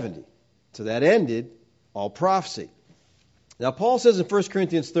AD 70. So that ended all prophecy. Now, Paul says in 1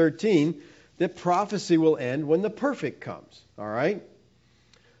 Corinthians 13 that prophecy will end when the perfect comes. All right?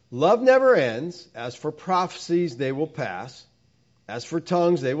 Love never ends. As for prophecies, they will pass. As for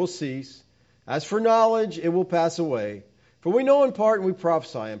tongues, they will cease. As for knowledge, it will pass away. For we know in part and we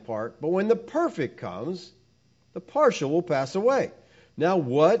prophesy in part. But when the perfect comes, the partial will pass away. Now,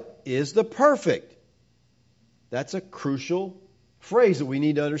 what is the perfect? That's a crucial phrase that we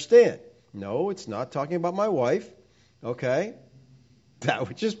need to understand. No, it's not talking about my wife. Okay? That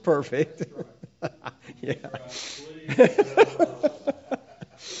which is perfect. Yeah.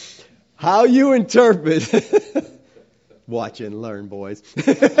 How you interpret... Watch and learn, boys.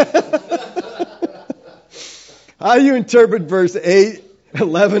 How you interpret verse 8,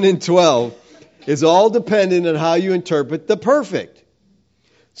 11, and 12 is all dependent on how you interpret the perfect.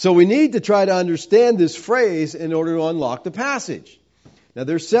 So we need to try to understand this phrase in order to unlock the passage. Now,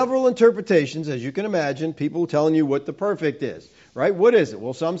 there's several interpretations, as you can imagine, people telling you what the perfect is. Right? What is it?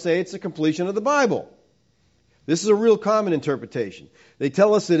 Well, some say it's the completion of the Bible. This is a real common interpretation. They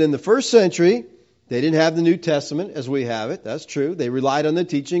tell us that in the first century, they didn't have the New Testament as we have it. That's true. They relied on the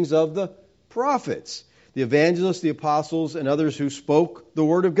teachings of the prophets, the evangelists, the apostles, and others who spoke the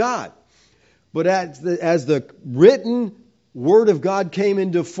Word of God. But as the written Word of God came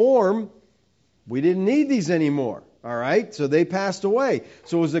into form, we didn't need these anymore. All right? So they passed away.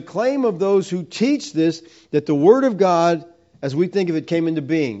 So it was the claim of those who teach this that the Word of God, as we think of it, came into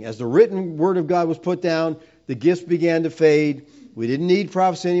being. As the written Word of God was put down, the gifts began to fade. We didn't need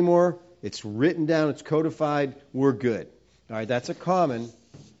prophecy anymore. It's written down. It's codified. We're good. All right? That's a common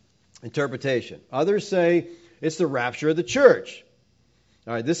interpretation. Others say it's the rapture of the church.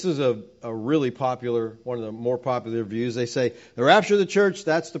 All right, this is a really popular, one of the more popular views. They say the rapture of the church,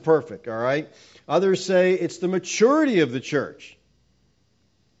 that's the perfect, all right? Others say it's the maturity of the church.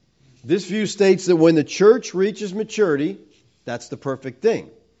 This view states that when the church reaches maturity, that's the perfect thing.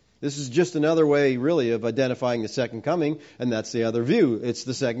 This is just another way, really, of identifying the second coming, and that's the other view. It's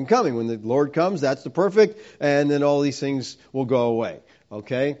the second coming. When the Lord comes, that's the perfect, and then all these things will go away,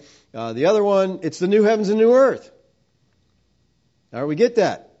 okay? The other one, it's the new heavens and new earth. All right, we get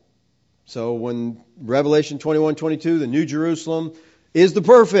that. So when Revelation 21:22, the New Jerusalem is the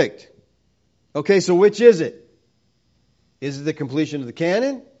perfect. Okay, so which is it? Is it the completion of the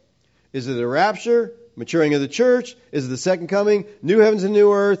canon? Is it the rapture, maturing of the church? Is it the second coming, new heavens and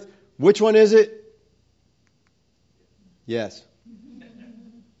new earth? Which one is it? Yes.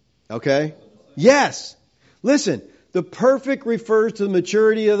 Okay? Yes. Listen. The perfect refers to the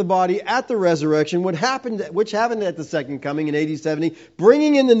maturity of the body at the resurrection, which happened at the second coming in AD 70,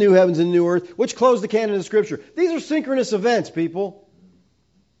 bringing in the new heavens and new earth, which closed the canon of Scripture. These are synchronous events, people.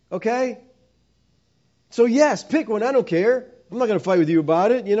 Okay? So yes, pick one. I don't care. I'm not going to fight with you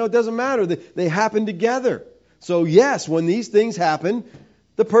about it. It doesn't matter. They happen together. So yes, when these things happen,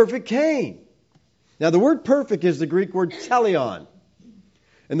 the perfect came. Now the word perfect is the Greek word teleon.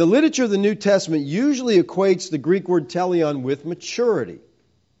 And the literature of the New Testament usually equates the Greek word teleon with maturity.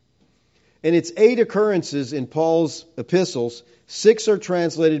 In its 8 occurrences in Paul's epistles, 6 are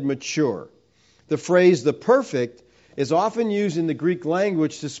translated mature. The phrase the perfect is often used in the Greek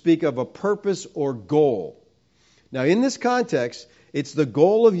language to speak of a purpose or goal. Now in this context, it's the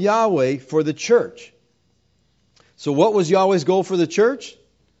goal of Yahweh for the church. So what was Yahweh's goal for the church?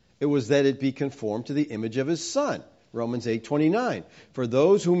 It was that it be conformed to the image of His Son. Romans 8:29. For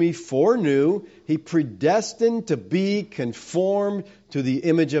those whom He foreknew, He predestined to be conformed to the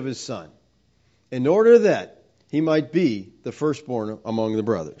image of His Son, in order that He might be the firstborn among the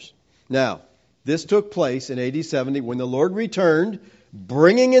brothers. Now, this took place in AD 70 when the Lord returned,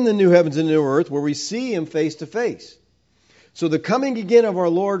 bringing in the new heavens and new earth, where we see Him face to face. So the coming again of our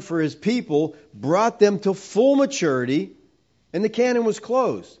Lord for His people brought them to full maturity, and the canon was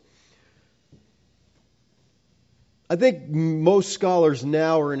closed. I think most scholars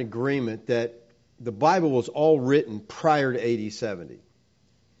now are in agreement that the Bible was all written prior to AD 70.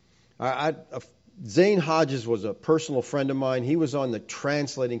 Zane Hodges was a personal friend of mine. He was on the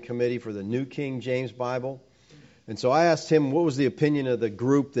translating committee for the New King James Bible. And so I asked him what was the opinion of the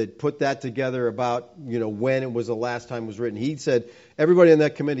group that put that together about, when it was the last time it was written. He said everybody on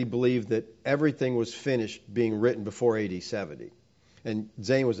that committee believed that everything was finished being written before AD 70. And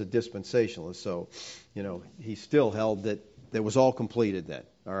Zane was a dispensationalist, so, he still held that it was all completed then,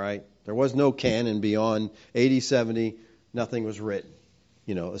 all right? There was no canon beyond AD 70. Nothing was written,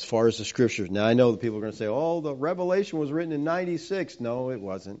 as far as the Scriptures. Now, I know that people are going to say, the Revelation was written in 96. No, it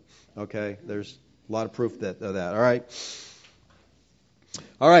wasn't, okay? There's a lot of proof of that, all right?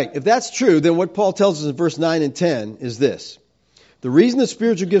 All right, if that's true, then what Paul tells us in verse 9 and 10 is this. The reason the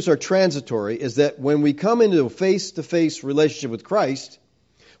spiritual gifts are transitory is that when we come into a face-to-face relationship with Christ,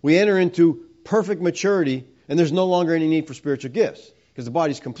 we enter into perfect maturity, and there's no longer any need for spiritual gifts because the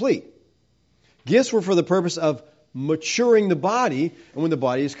body's complete. Gifts were for the purpose of maturing the body, and when the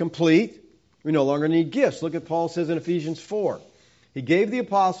body is complete, we no longer need gifts. Look at Paul says in Ephesians 4. He gave the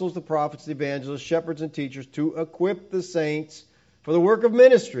apostles, the prophets, the evangelists, shepherds, and teachers to equip the saints for the work of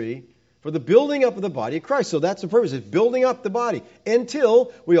ministry, for the building up of the body of Christ. So that's the purpose. It's building up the body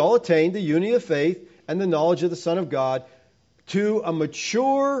until we all attain the unity of faith and the knowledge of the Son of God to a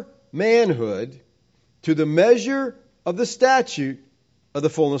mature manhood, to the measure of the statute of the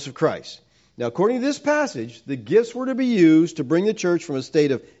fullness of Christ. Now, according to this passage, the gifts were to be used to bring the church from a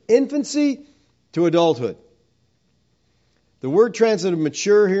state of infancy to adulthood. The word translated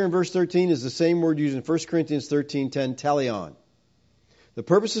mature here in verse 13 is the same word used in 1 Corinthians 13:10, teleon. The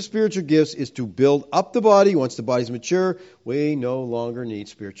purpose of spiritual gifts is to build up the body. Once the body is mature, we no longer need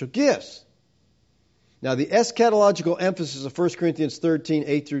spiritual gifts. Now, the eschatological emphasis of 1 Corinthians 13,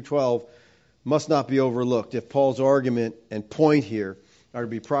 8 through 12 must not be overlooked if Paul's argument and point here are to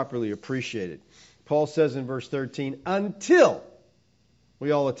be properly appreciated. Paul says in verse 13, until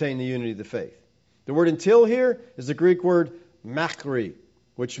we all attain the unity of the faith. The word until here is the Greek word makri,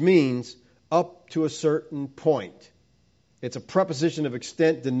 which means up to a certain point. It's a preposition of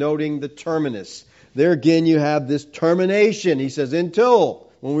extent denoting the terminus. There again you have this termination. He says until.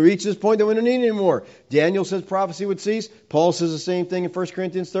 When we reach this point, then we don't need it anymore. Daniel says prophecy would cease. Paul says the same thing in 1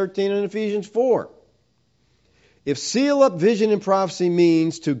 Corinthians 13 and Ephesians 4. If seal up vision and prophecy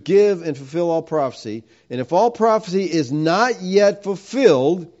means to give and fulfill all prophecy, and if all prophecy is not yet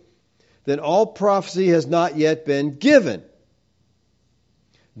fulfilled, then all prophecy has not yet been given.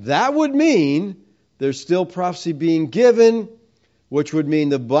 That would mean there's still prophecy being given, which would mean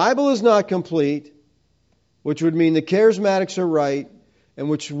the Bible is not complete, which would mean the charismatics are right, and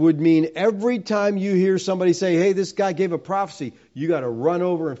which would mean every time you hear somebody say, hey, this guy gave a prophecy, you got to run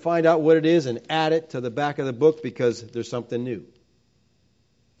over and find out what it is and add it to the back of the book because there's something new.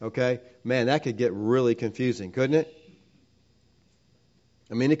 Okay? Man, that could get really confusing, couldn't it?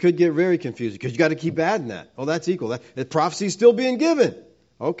 I mean, it could get very confusing because you got to keep adding that. Oh, that's equal. The prophecy's still being given.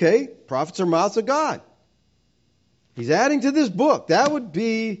 Okay, prophets are mouths of God. He's adding to this book. That would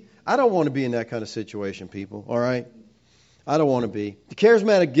be, I don't want to be in that kind of situation, people. All right? I don't want to be. The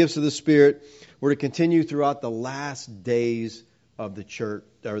charismatic gifts of the Spirit were to continue throughout the last days of the church,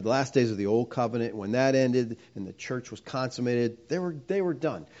 or the last days of the Old Covenant. When that ended and the church was consummated, they were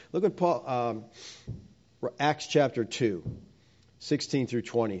done. Look at Paul, Acts chapter 2, 16 through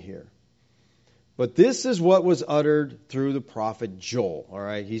 20 here. But this is what was uttered through the prophet Joel. All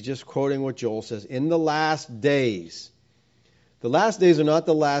right, he's just quoting what Joel says. In the last days. The last days are not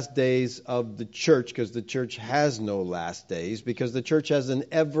the last days of the church, because the church has no last days, because the church has an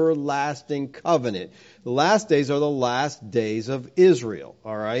everlasting covenant. The last days are the last days of Israel.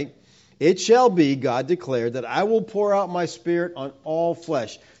 All right? It shall be, God declared, that I will pour out my Spirit on all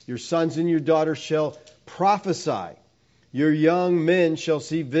flesh. Your sons and your daughters shall prophesy. Your young men shall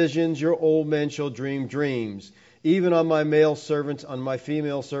see visions. Your old men shall dream dreams. Even on my male servants, on my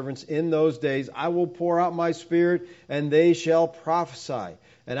female servants, in those days I will pour out my Spirit, and they shall prophesy.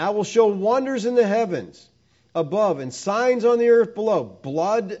 And I will show wonders in the heavens above, and signs on the earth below,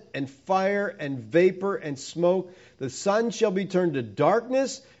 blood and fire and vapor and smoke. The sun shall be turned to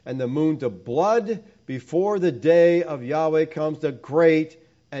darkness, and the moon to blood, before the day of Yahweh comes, the great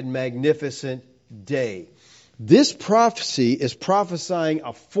and magnificent day. This prophecy is prophesying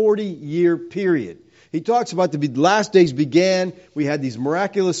a 40-year period. He talks about the last days began. We had these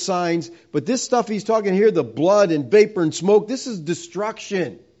miraculous signs. But this stuff he's talking here, the blood and vapor and smoke, this is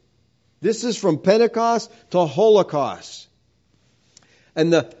destruction. This is from Pentecost to Holocaust.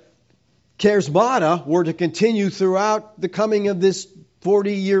 And the charismata were to continue throughout the coming of this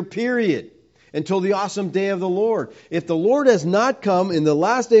 40-year period until the awesome day of the Lord. If the Lord has not come and the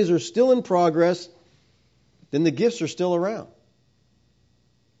last days are still in progress, then the gifts are still around.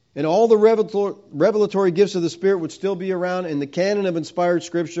 And all the revelatory gifts of the Spirit would still be around, and the canon of inspired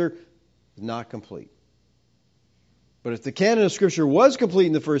Scripture is not complete. But if the canon of Scripture was complete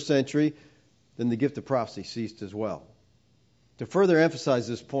in the first century, then the gift of prophecy ceased as well. To further emphasize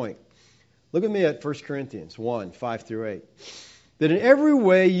this point, look at me at 1 Corinthians 1, 5 through 8. That in every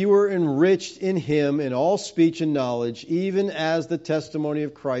way you were enriched in Him in all speech and knowledge, even as the testimony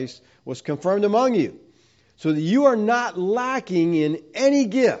of Christ was confirmed among you. So that you are not lacking in any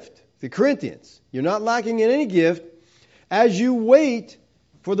gift. The Corinthians, you're not lacking in any gift as you wait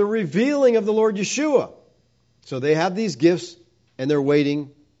for the revealing of the Lord Yeshua. So they have these gifts and they're waiting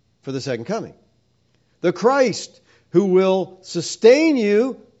for the second coming. The Christ who will sustain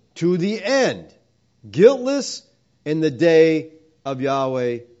you to the end, guiltless in the day of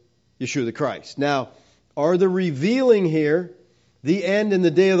Yahweh Yeshua the Christ. Now, are the revealing here, the end and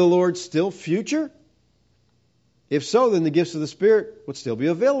the day of the Lord, still future? If so, then the gifts of the Spirit would still be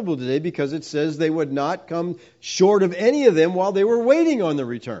available today, because it says they would not come short of any of them while they were waiting on the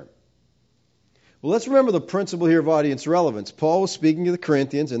return. Well, let's remember the principle here of audience relevance. Paul was speaking to the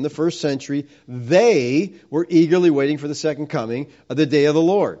Corinthians in the first century. They were eagerly waiting for the second coming of the day of the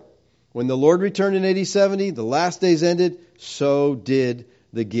Lord. When the Lord returned in AD 70, the last days ended, so did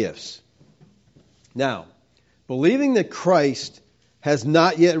the gifts. Now, believing that Christ has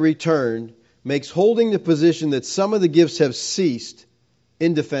not yet returned makes holding the position that some of the gifts have ceased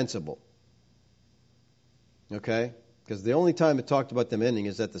indefensible. Okay? Because the only time it talked about them ending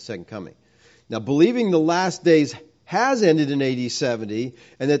is at the second coming. Now, believing the last days has ended in AD 70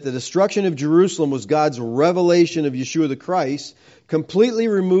 and that the destruction of Jerusalem was God's revelation of Yeshua the Christ completely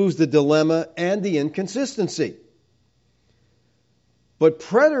removes the dilemma and the inconsistency. But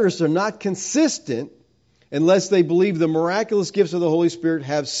preterists are not consistent unless they believe the miraculous gifts of the Holy Spirit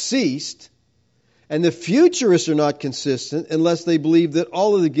have ceased. And the futurists are not consistent unless they believe that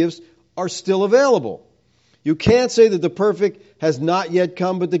all of the gifts are still available. You can't say that the perfect has not yet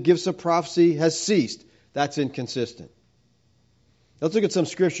come, but the gifts of prophecy has ceased. That's inconsistent. Let's look at some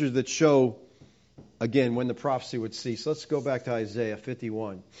scriptures that show, again, when the prophecy would cease. Let's go back to Isaiah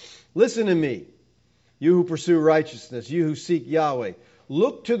 51. Listen to me, you who pursue righteousness, you who seek Yahweh.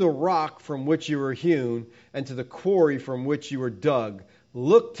 Look to the rock from which you were hewn, and to the quarry from which you were dug.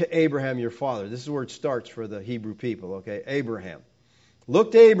 Look to Abraham your father. This is where it starts for the Hebrew people, okay? Abraham.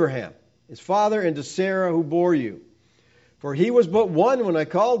 Look to Abraham, his father, and to Sarah who bore you. For he was but one when I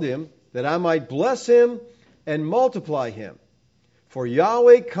called him, that I might bless him and multiply him. For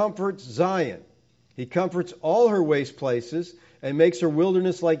Yahweh comforts Zion. He comforts all her waste places and makes her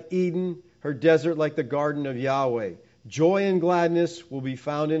wilderness like Eden, her desert like the garden of Yahweh. Joy and gladness will be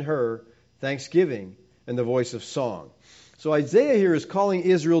found in her, thanksgiving and the voice of song. So Isaiah here is calling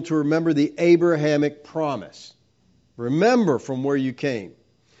Israel to remember the Abrahamic promise. Remember from where you came.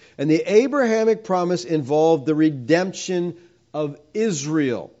 And the Abrahamic promise involved the redemption of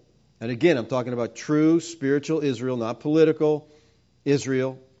Israel. And again, I'm talking about true spiritual Israel, not political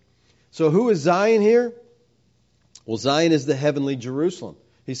Israel. So who is Zion here? Well, Zion is the heavenly Jerusalem.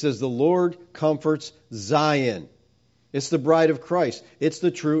 He says the Lord comforts Zion. It's the bride of Christ. It's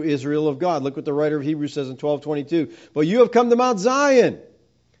the true Israel of God. Look what the writer of Hebrews says in 12:22. But you have come to Mount Zion,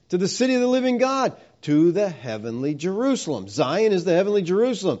 to the city of the living God, to the heavenly Jerusalem. Zion is the heavenly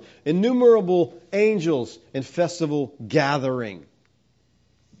Jerusalem. Innumerable angels in festival gathering.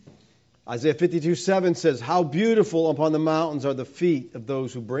 Isaiah 52:7 says, how beautiful upon the mountains are the feet of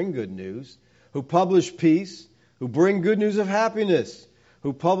those who bring good news, who publish peace, who bring good news of happiness,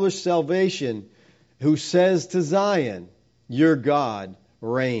 who publish salvation, who says to Zion, your God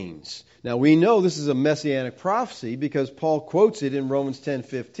reigns. Now we know this is a messianic prophecy because Paul quotes it in Romans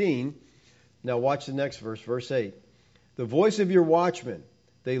 10:15. Now watch the next verse, verse 8. The voice of your watchmen,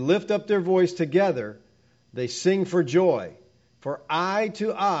 they lift up their voice together, they sing for joy. For eye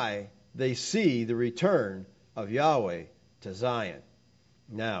to eye they see the return of Yahweh to Zion.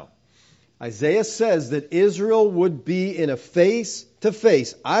 Now, Isaiah says that Israel would be in a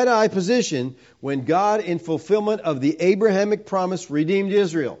face-to-face, eye-to-eye position when God, in fulfillment of the Abrahamic promise, redeemed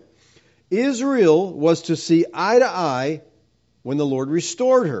Israel. Israel was to see eye-to-eye when the Lord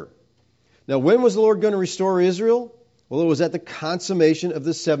restored her. Now, when was the Lord going to restore Israel? Well, it was at the consummation of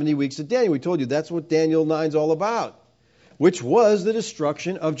the 70 weeks of Daniel. We told you that's what Daniel 9 is all about, which was the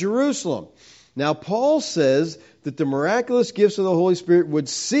destruction of Jerusalem. Now, Paul says that the miraculous gifts of the Holy Spirit would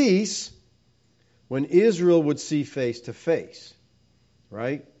cease when Israel would see face to face.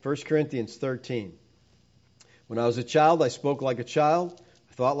 Right? 1 Corinthians 13. When I was a child, I spoke like a child.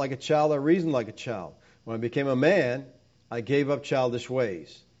 I thought like a child. I reasoned like a child. When I became a man, I gave up childish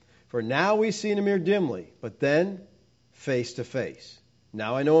ways. For now we see in a mirror dimly, but then face to face.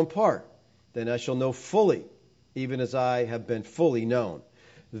 Now I know in part. Then I shall know fully, even as I have been fully known.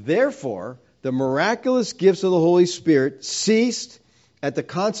 Therefore, the miraculous gifts of the Holy Spirit ceased at the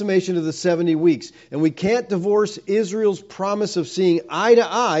consummation of the 70 weeks. And we can't divorce Israel's promise of seeing eye to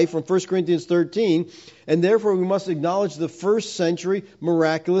eye from 1 Corinthians 13, and therefore we must acknowledge the first century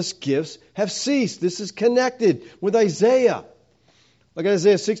miraculous gifts have ceased. This is connected with Isaiah. Look at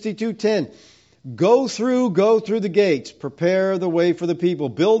Isaiah 62:10. Go through the gates, prepare the way for the people.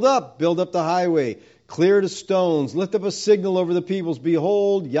 Build up the highway. Clear the stones. Lift up a signal over the peoples.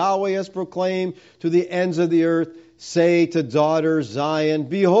 Behold, Yahweh has proclaimed to the ends of the earth. Say to daughter Zion,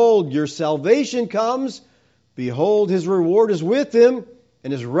 behold, your salvation comes. Behold, his reward is with him,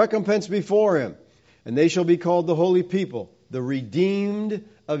 and his recompense before him. And they shall be called the holy people, the redeemed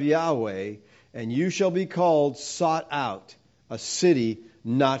of Yahweh. And you shall be called sought out, a city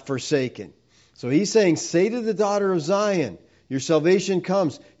not forsaken. So he's saying, say to the daughter of Zion, your salvation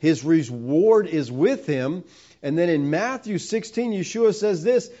comes. His reward is with him. And then in Matthew 16, Yeshua says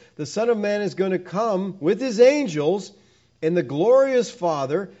this, the Son of Man is going to come with his angels in the glorious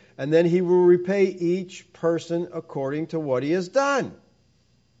Father, and then he will repay each person according to what he has done.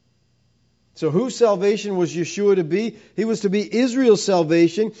 So whose salvation was Yeshua to be? He was to be Israel's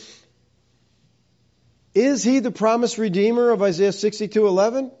salvation. Is he the promised Redeemer of Isaiah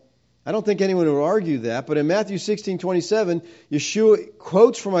 62:11? I don't think anyone would argue that, but in Matthew 16:27, Yeshua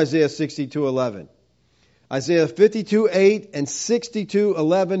quotes from Isaiah 62:11. Isaiah 52:8 and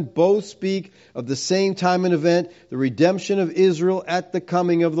 62:11 both speak of the same time and event, the redemption of Israel at the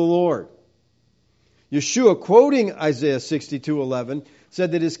coming of the Lord. Yeshua, quoting Isaiah 62:11,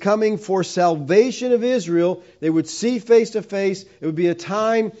 said that His coming for salvation of Israel, they would see face to face. It would be a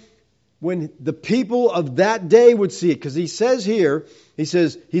time when the people of that day would see it. Because He says here, He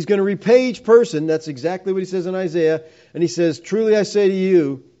says He's going to repay each person. That's exactly what He says in Isaiah. And He says, truly I say to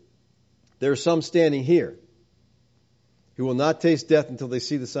you, there are some standing here who will not taste death until they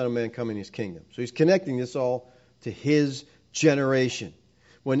see the Son of Man come in His kingdom. So He's connecting this all to His generation.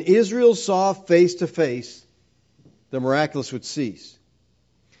 When Israel saw face to face, the miraculous would cease.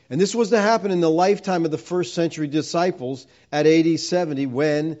 And this was to happen in the lifetime of the first century disciples at AD 70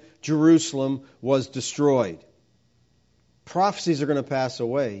 when Jerusalem was destroyed. Prophecies are going to pass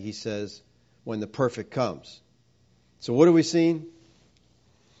away, He says, when the perfect comes. So what have we seen?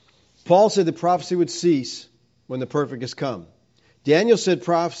 Paul said the prophecy would cease when the perfect has come. Daniel said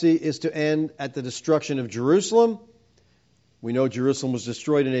prophecy is to end at the destruction of Jerusalem. We know Jerusalem was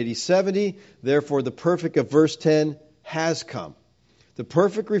destroyed in AD 70. Therefore, the perfect of verse 10 has come. The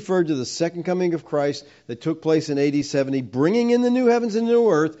perfect referred to the second coming of Christ that took place in AD 70, bringing in the new heavens and new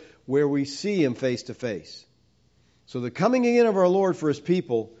earth where we see Him face to face. So the coming again of our Lord for His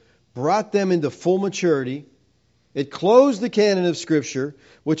people brought them into full maturity. It closed the canon of Scripture,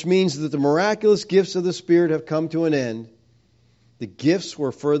 which means that the miraculous gifts of the Spirit have come to an end. The gifts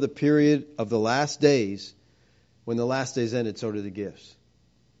were for the period of the last days. When the last days ended, so did the gifts.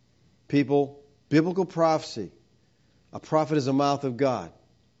 People, biblical prophecy, a prophet is the mouth of God.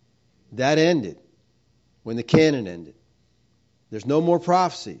 That ended when the canon ended. There's no more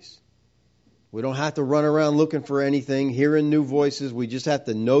prophecies. We don't have to run around looking for anything, hearing new voices. We just have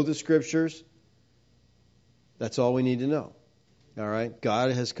to know the Scriptures. That's all we need to know. All right?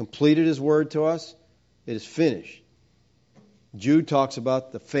 God has completed His word to us. It is finished. Jude talks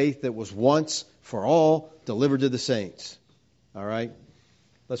about the faith that was once for all delivered to the saints. All right?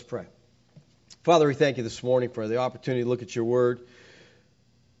 Let's pray. Father, we thank You this morning for the opportunity to look at Your word.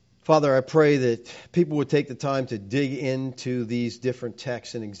 Father, I pray that people would take the time to dig into these different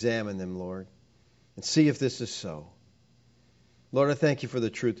texts and examine them, Lord, and see if this is so. Lord, I thank You for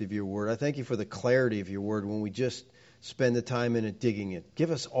the truth of Your word. I thank You for the clarity of Your word when we just spend the time in it, digging it. Give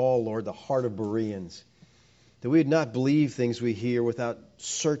us all, Lord, the heart of Bereans, that we would not believe things we hear without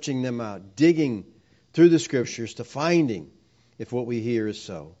searching them out, digging through the Scriptures to finding if what we hear is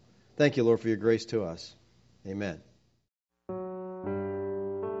so. Thank You, Lord, for Your grace to us. Amen.